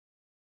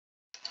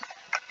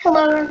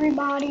Hello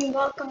everybody,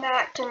 welcome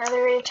back to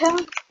another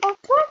attempt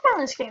of playing on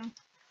this game.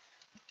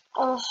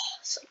 Oh,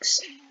 so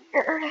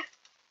scared.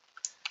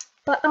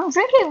 But I'm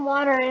drinking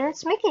water and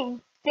it's making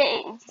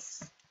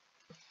fizz.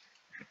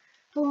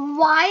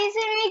 Why is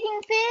it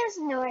making fizz?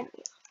 No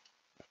idea.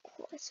 Of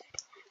course I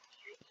don't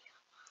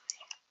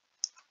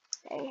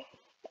have any idea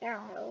why. I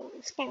don't know,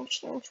 this game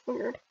seems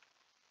weird.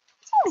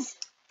 It seems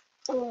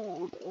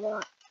old a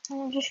lot.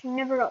 And it just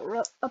never got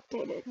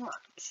updated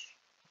much.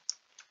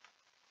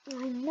 I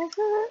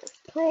never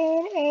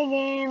played a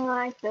game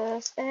like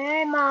this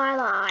in my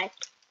life.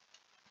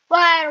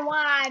 What do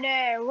I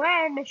do?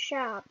 Where's the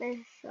shop? There's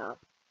a shop.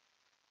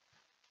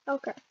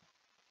 Okay.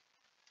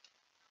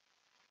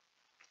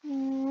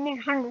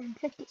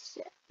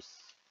 156.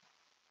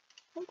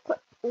 I'll put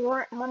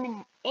 4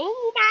 lemonade. I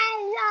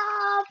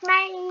love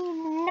my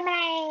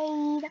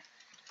lemonade.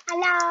 I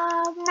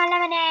love my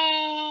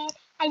lemonade.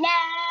 I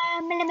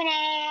love my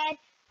lemonade.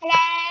 I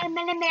love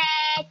my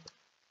lemonade.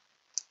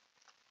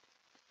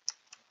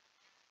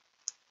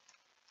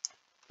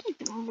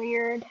 It's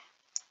weird.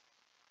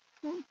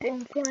 I've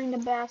been feeling the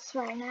best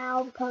right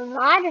now because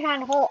I just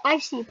had a whole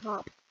icy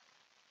pop.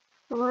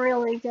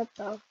 Really good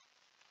though.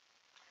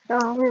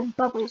 Weird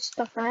bubbly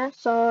stuff in it,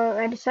 so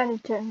I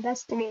decided to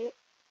investigate.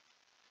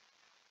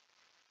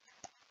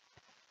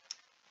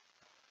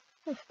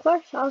 Of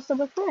course, I was the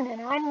buffoon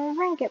and I didn't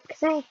drink it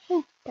because I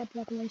hate that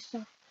bubbly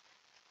stuff.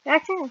 It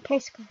actually didn't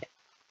taste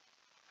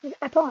good.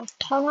 I put my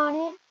tongue on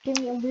it, gave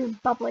me a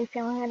weird bubbly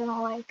feeling I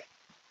don't like.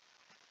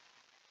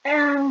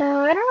 And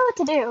I don't know what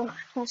to do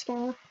in this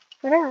game.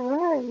 Whatever, when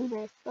do I do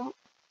this?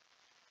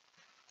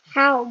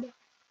 How?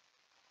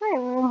 I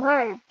don't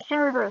buy 10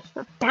 orders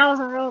for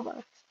 1,000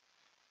 Robux.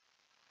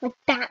 Like,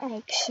 that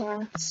makes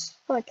sense.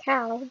 Like,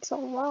 how? It's a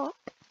lot.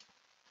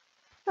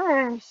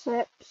 And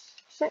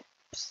sips.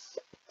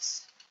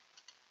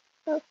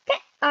 Okay,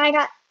 I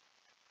got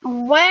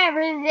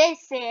whatever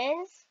this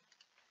is.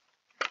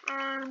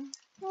 Yum.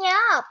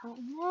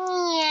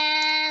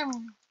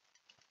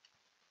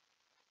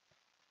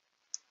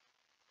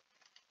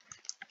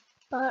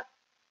 But,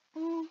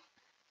 today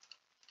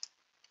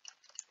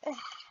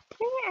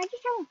I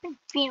just haven't been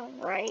feeling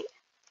right.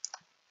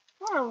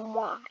 I don't know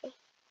why.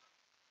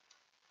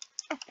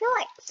 I feel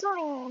like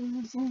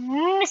something's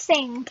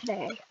missing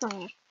today for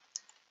me.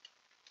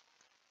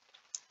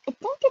 I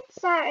think it's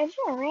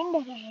gonna rain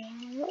today.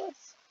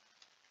 It's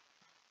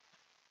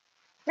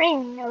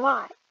raining a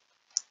lot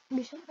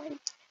recently.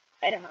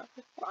 I don't know if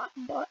it's a lot,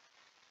 but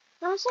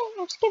honestly,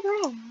 it's good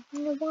rain. You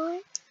know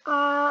why?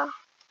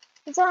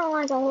 It's not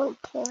like a little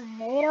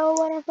tornado,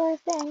 whatever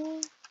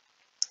thing.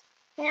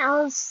 And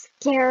I was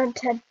scared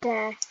to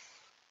death.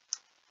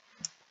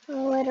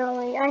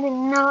 Literally, I did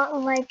not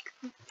like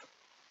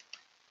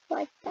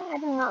that. I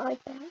did not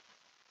like that.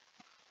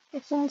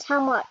 It seems how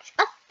much?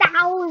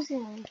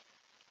 1,000!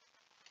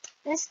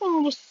 This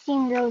thing just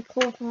seemed really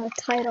cool from the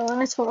title,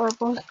 and it's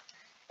horrible.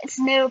 It's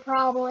new,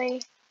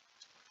 probably.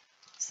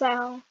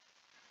 So,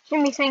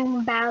 shouldn't be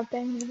saying bad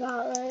things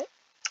about it.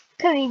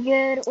 Could be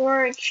good,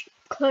 or it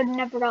could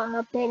never gotten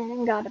updated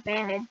and got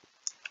abandoned.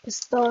 It's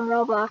still in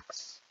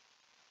Roblox.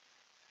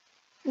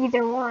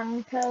 Either one,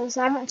 because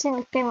I haven't seen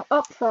this game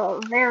up for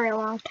a very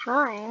long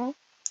time.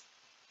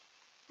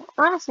 I'm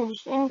honestly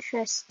just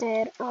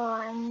interested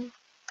on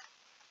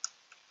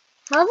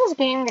how's this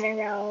game gonna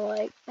go.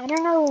 Like, I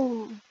don't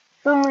know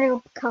if I'm gonna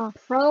become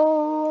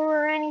pro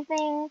or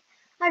anything.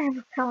 I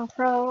should become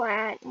pro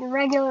at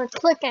regular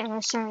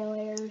clicking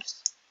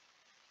simulators.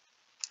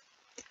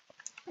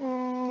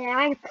 Yeah,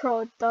 I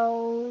pro at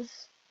those.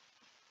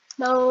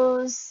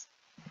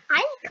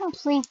 I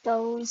complete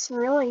those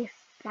really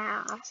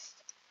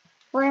fast.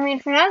 Well, I mean,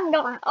 if it hasn't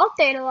gotten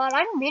updated a lot,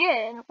 I can beat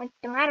it in like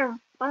a matter of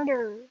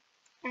under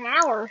an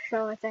hour or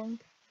so, I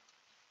think.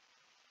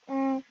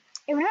 If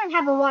we don't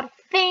have a lot of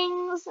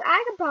things,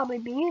 I could probably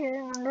beat it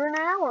in under an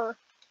hour.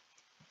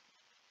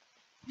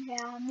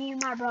 Yeah, me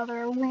and my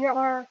brother, we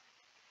are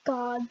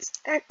gods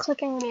at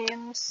clicking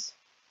games.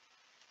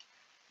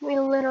 We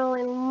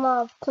literally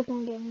love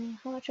clicking games.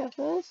 How much of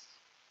this?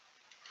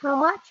 How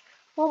much?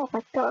 Oh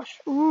my gosh.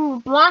 Ooh,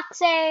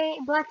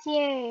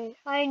 Blaxiade.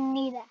 I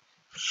need that.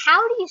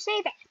 How do you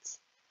say that?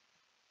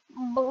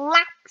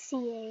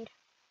 Blaxiade.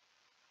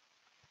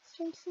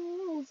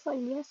 It's like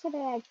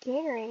yesterday at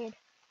Gatorade.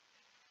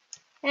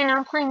 And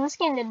I'm playing this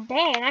game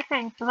today and I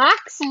find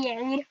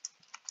Blaxiade.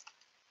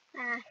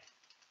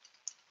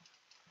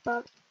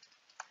 But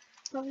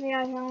hope you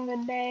guys are having a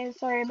good day.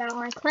 Sorry about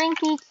my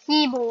clanky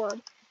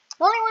keyboard.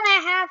 The only one I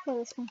have for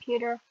this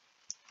computer,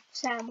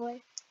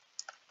 sadly.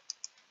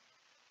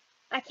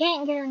 I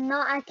can't get a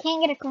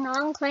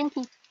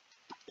non-clanky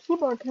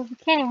keyboard because we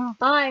can't even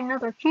buy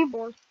another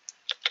keyboard.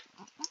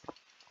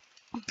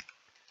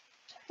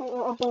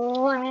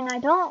 Horrible. I mean, I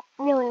don't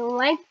really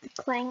like the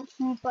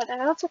clanky, but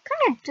I also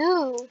kind of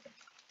do.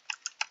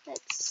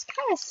 It's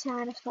kind of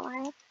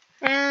satisfying.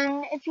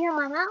 And if you hear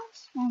my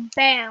mouse,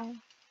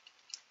 bam.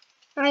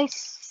 I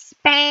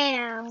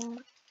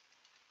spam.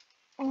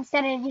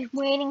 Instead of just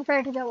waiting for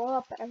it to go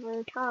up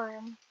every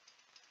time.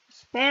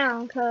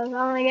 down because I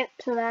want to get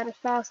to that as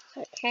fast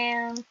as I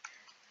can.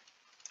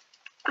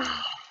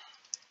 I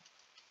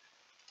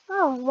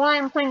don't know why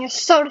I'm playing a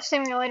soda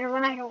simulator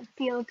when I don't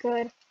feel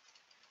good.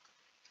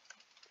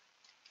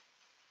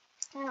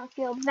 I don't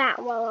feel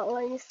that well, at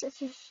least. It's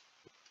just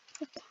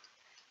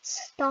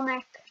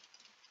stomach.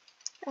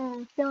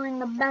 And feeling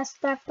the best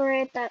after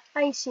I ate that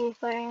icy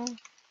thing.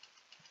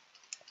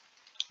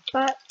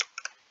 But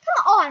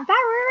come on, Fire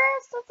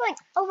that's like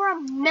over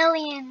 1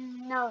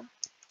 million, no,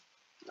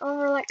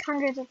 over like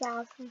hundreds of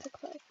thousands of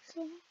clicks.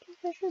 So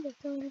I'm sure that's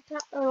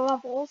 200,000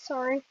 levels,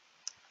 sorry.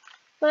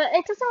 But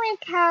it doesn't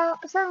like how,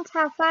 since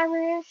how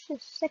Fire is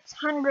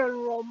 600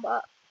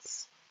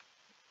 Robux.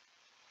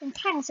 And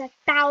 10 is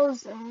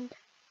 1,000.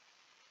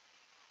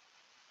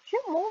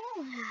 Shoot more.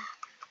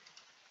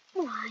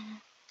 Come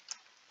on.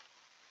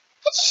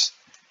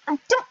 I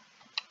don't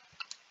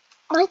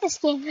like this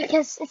game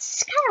because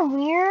it's kind of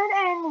weird,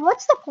 and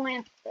what's the point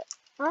of it?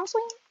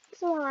 Honestly,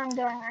 this is what I'm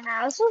doing right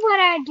now. This is what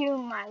I do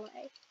in my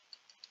life.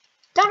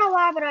 Don't know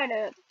why, but I do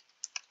it.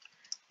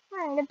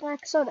 I get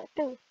black soda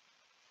too.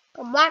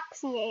 A black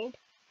C8.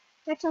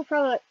 Next one's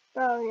probably like,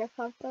 oh yeah,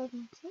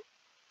 5,000.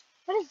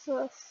 What is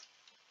this?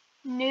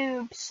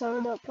 Noob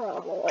soda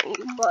probably,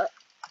 but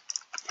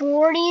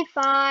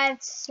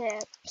 45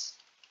 sips.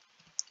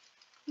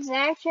 It's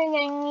actually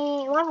getting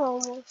me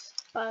levels,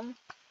 but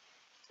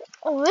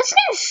oh, this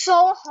game is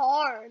so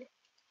hard.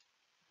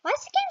 Why is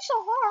this game so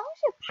hard? I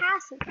should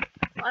pass it.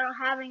 Well, I don't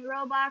have any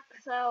Robux,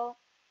 so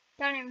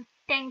don't even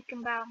think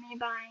about me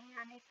buying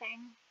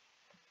anything.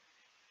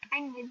 I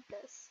need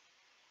this.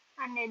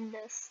 I need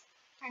this.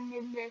 I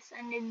need this.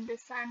 I need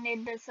this. I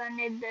need this. I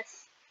need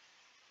this.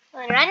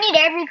 I need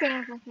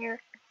everything from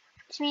here.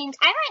 Which means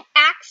I might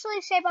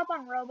actually save up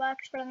on Robux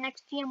for the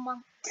next few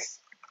months.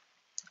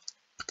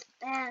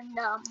 And,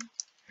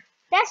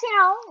 just,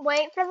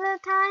 wait for the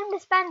time to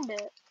spend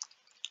it.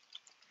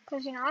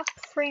 Because, I have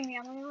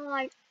premium. I'm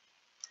like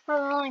one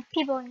of the only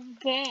people in the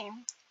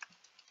game.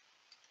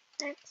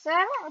 So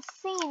I don't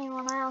see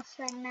anyone else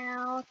right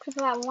now, except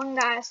for that one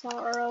guy I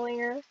saw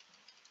earlier.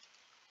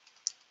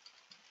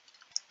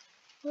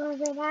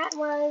 Whoever that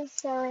was,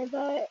 sorry,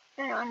 but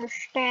I don't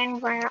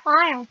understand why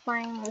I am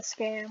playing this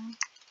game.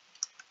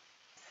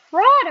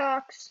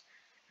 Products?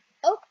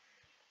 Oh,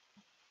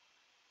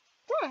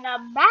 it ain't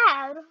that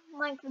bad.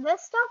 Like,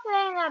 this stuff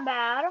ain't that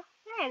bad.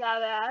 It ain't that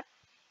bad.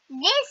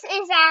 This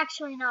is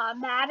actually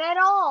not bad at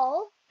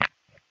all.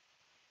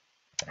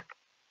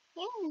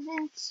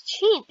 It's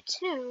cheap,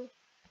 too.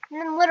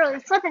 And then literally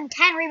flipping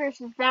 10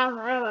 readers is 1,000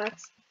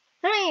 Robux.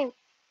 I mean,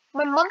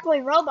 my monthly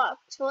Robux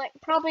for like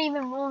probably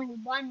even only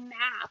one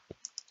map.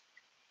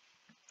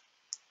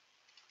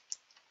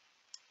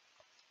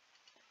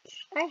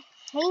 I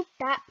hate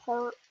that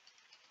part.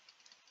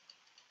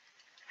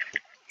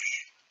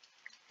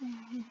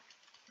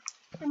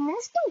 And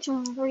this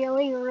game's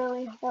really,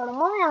 really hard. I'm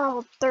only on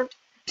level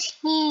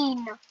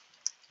 13.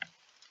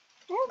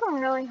 I'm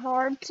going really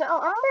hard, so I'm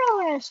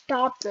probably going to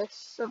stop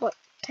this at like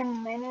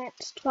 10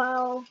 minutes,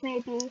 12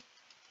 maybe.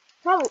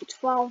 Probably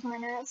 12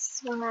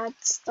 minutes when I'd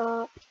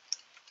stop.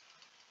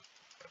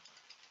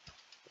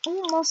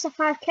 Almost a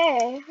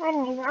 5K.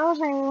 I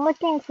wasn't even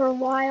looking for a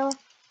while.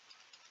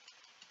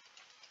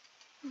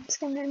 It's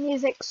gonna be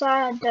music, so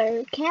I had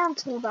to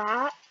cancel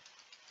that.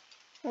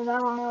 Because I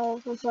don't know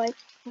if it's like,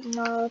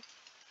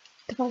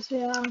 supposed to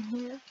be on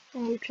here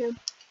on YouTube.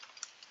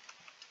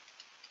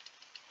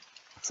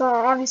 So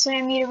obviously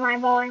I muted my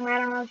volume. I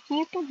don't know if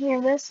you can hear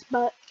this,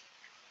 but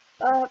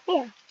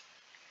yeah.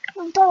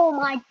 Oh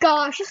my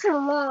gosh, this is a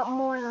lot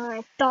more than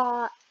I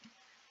thought.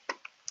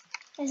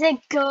 Is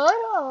it good?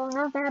 Oh,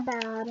 not that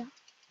bad.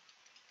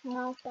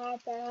 Not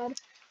that bad.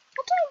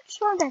 I just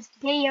want this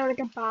video to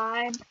get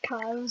by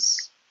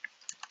because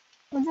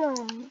I'm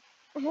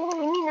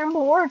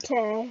bored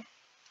today.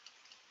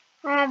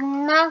 I have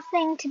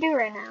nothing to do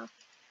right now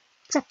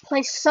except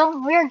play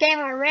some weird game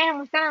I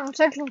randomly found on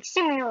Searching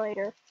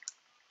Simulator.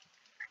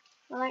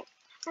 Like,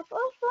 I've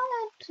always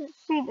wanted to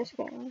see this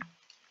game.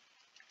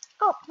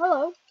 Oh,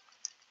 hello.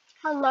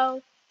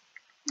 Hello.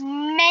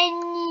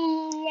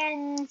 Minions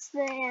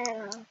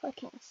there. I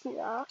can't see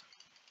that.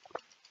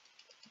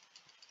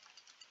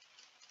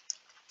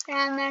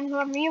 And then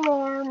whoever you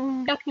are,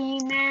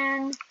 Ducky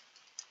Man,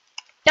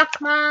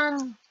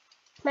 Duckman,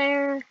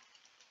 player, I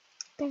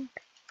think.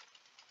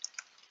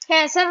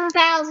 Yeah,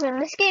 7,000.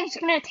 This game's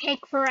gonna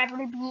take forever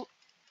to beat.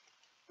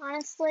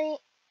 Honestly,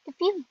 if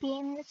you've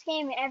beaten this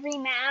game every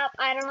map,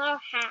 I don't know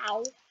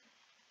how.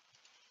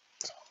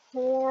 It's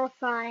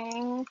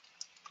horrifying.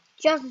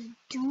 Just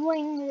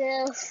doing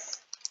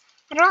this.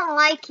 I don't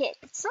like it.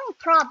 It's no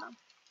problem.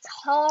 It's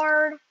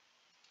hard.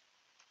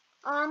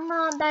 I'm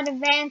not that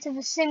advanced of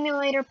a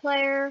simulator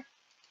player.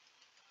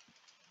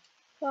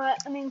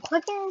 But, I mean,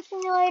 clicking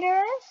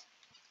simulators,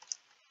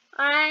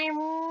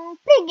 I'm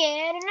pretty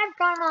good, and I've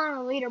gotten on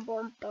a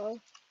leaderboard, though.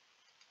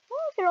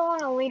 I'll get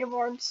on a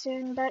leaderboard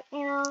soon, but,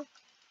 I'm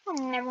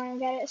never gonna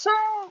get it.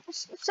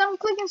 Some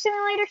clicking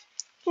simulators,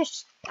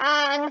 just,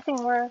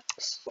 nothing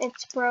works.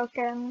 It's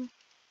broken.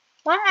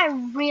 One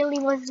I really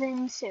was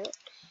into.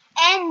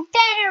 And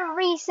then it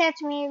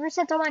resets me. It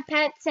resets all my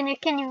pets, and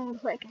it can't even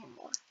click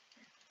anymore.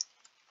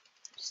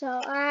 So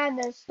I had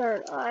to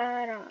start.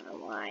 I don't know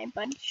why,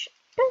 but it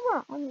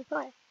doesn't let me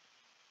play.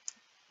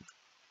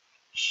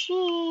 Sheesh.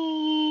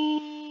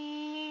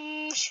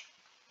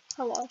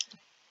 Hello.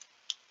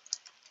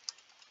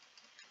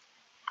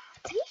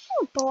 Today's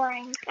so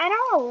boring. I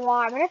don't know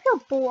why, but I feel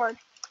bored.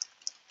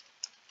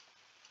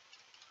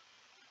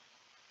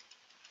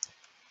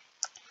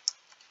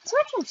 I was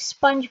watching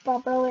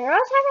SpongeBob earlier. I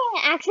was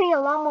having actually a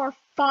lot more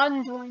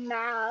fun doing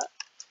that.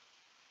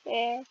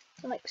 Yeah,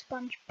 I like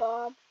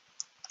SpongeBob.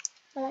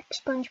 I like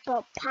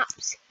SpongeBob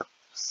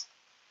popsicles.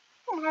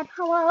 I haven't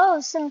had one of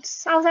those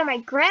since I was at my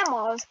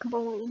grandma's a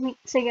couple of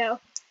weeks ago.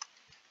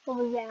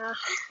 Oh yeah,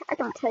 I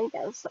can tell you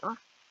guys.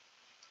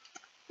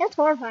 It's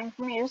horrifying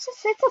for me. It's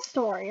a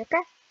story,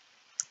 okay?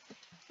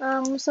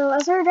 So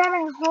as we were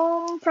driving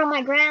home from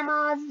my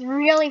grandma's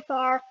really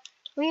far,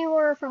 we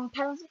were from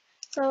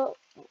so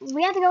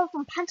we had to go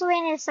from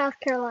Pennsylvania to South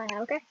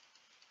Carolina, okay?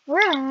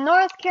 We're in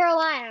North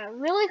Carolina,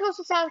 really close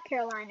to South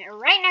Carolina,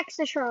 right next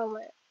to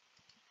Charlotte.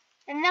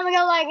 And then we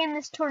go like in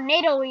this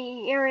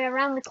tornado-y area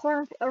around the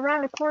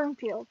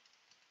cornfield.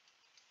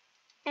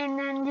 And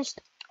then just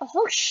a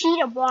whole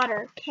sheet of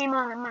water came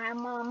on my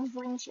mom's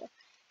windshield.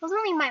 It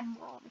wasn't really my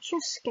mom. She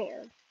was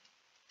scared.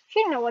 She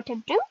didn't know what to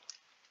do.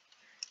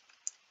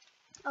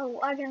 Oh,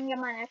 I can get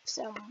my next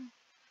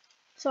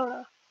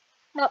soda.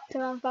 Nope,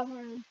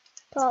 12,500.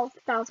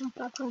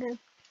 12,500.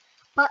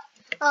 But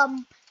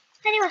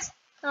anyways,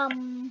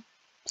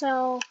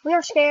 so we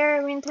were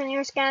scared. We went to the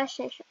nearest gas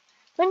station.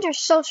 Winter's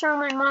so sure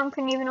my mom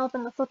couldn't even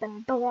open the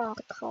flipping door of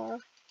the car.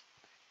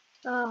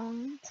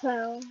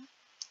 So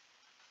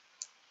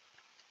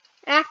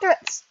after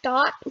it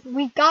stopped,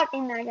 we got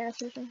in that gas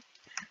station.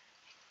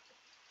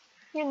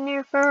 In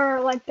there for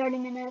like 30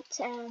 minutes,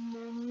 and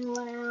then we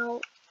went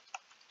out,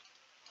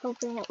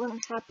 hoping it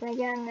wouldn't happen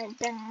again. It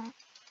didn't.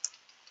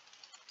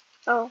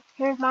 Oh,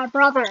 here's my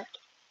brother.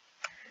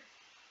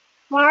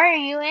 Why are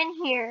you in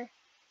here?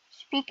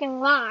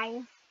 Speaking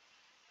live.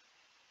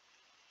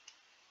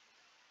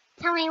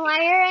 Tell me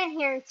why you're in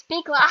here.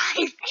 Speak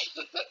live.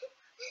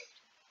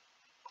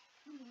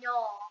 No,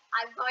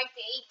 I'm going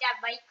to eat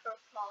that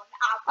microphone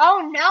up.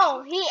 Oh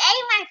no, he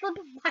ate my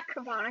flipping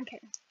microphone. I'm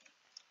kidding.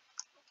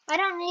 I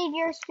don't need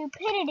your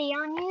stupidity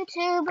on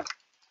YouTube.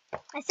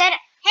 I said,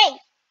 hey,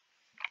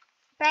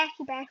 back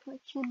my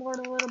keyboard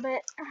a little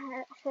bit.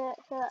 I'm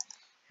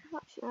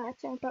not sure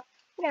that's in, but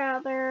get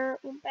out there.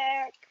 We're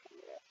back.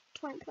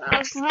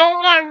 20,000.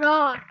 Oh my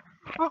god.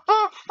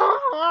 It's so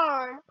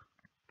hard.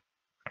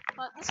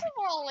 But this is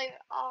really,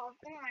 oh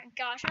my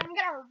gosh, I'm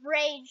gonna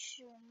rage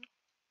soon.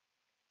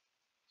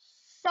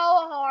 So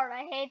hard.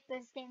 I hate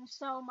this game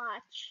so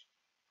much.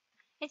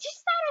 It's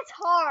just that it's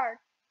hard.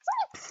 It's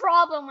not a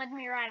problem with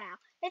me right now.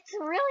 It's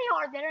really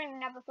hard. They don't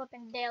even have a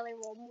flipping daily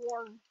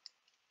reward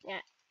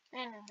yet.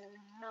 And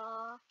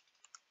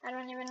I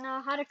don't even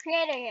know how to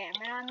create a game,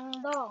 and I'm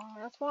dumb.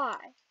 That's why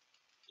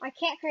I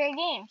can't create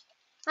games.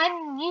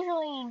 I'm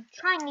usually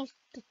trying these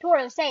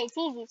tutorials. Say it's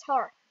easy. It's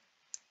hard.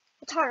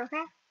 It's hard,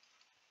 okay?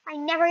 I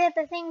never get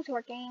the things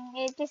working.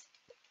 It just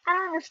I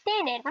don't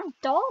understand it. I'm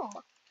dumb.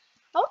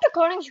 I went to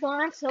coding school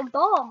and I'm so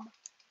dumb.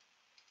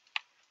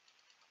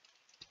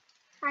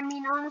 I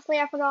mean, honestly,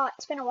 I forgot.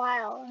 It's been a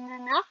while. And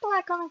then after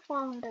that coding school,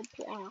 I did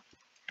piano.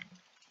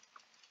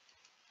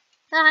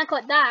 Then I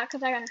quit that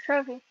because I got a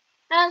trophy.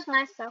 That was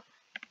nice though.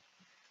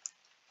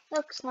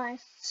 Looks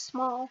nice.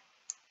 Small.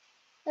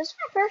 This is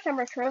my first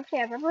ever trophy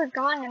I've ever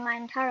gotten in my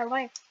entire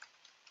life.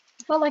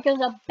 I felt like it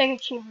was a big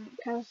achievement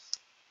because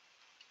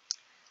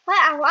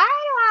why do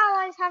I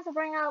always have to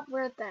bring up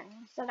weird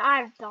things that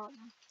I've done?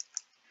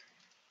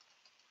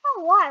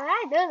 Oh, why?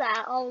 I do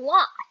that a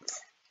lot.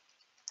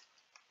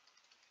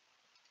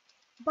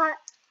 But I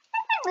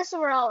think this is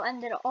where I'll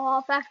end it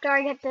off after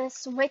I get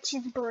this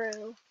witch's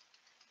brew.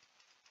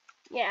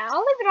 Yeah, I'll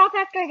leave it off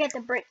after I get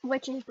the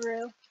witch's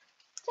brew.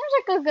 Seems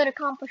like a good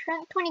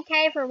accomplishment.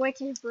 20k for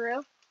witch's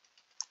brew.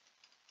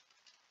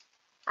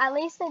 At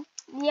least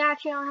you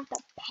actually don't have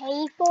to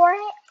pay for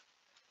it.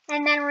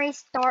 And then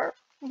restart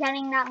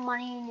getting that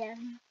money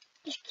again.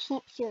 Just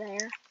keeps you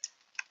there.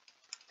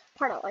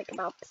 Part I like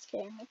about this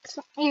game.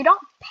 You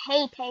don't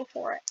pay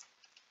for it.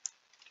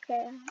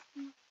 Okay.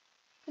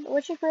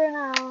 Witch's brew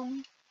now.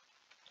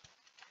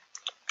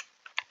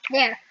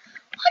 There.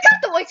 I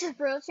got the witch's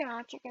brew. Let's see how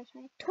much it gives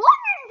me.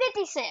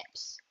 250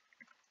 sips.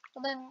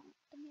 Well then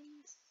that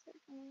means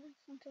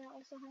something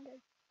else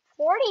 100.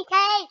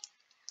 40k!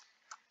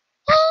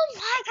 Oh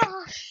my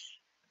gosh!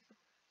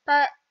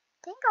 But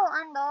I think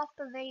I'll end off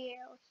the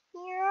video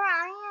here.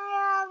 I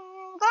am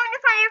going to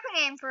find a different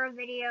game for a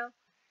video.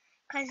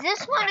 Because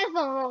this one is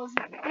the most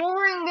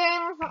boring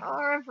game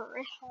ever.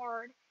 It's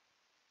hard.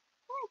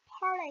 The only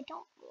part I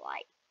don't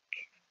like.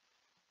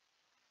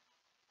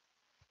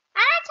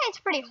 I'd say it's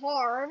pretty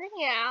hard,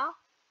 yeah.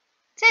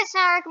 It says it's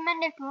not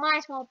recommended for my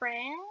small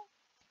brain.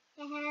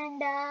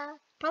 And,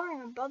 probably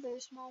my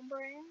brother's small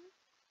brain.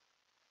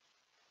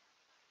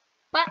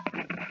 But,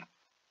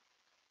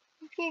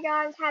 you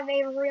guys have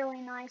a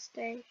really nice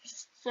day.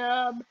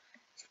 Sub.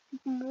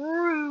 I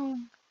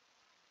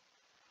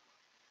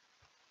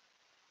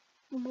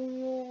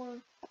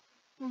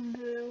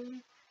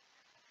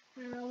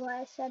don't know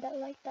why I said it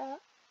like that.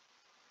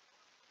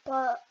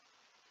 But,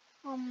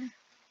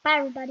 bye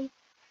everybody.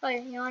 Oh,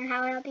 you wanna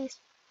have one of these?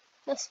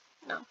 This?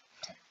 No.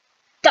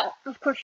 Don't, of course.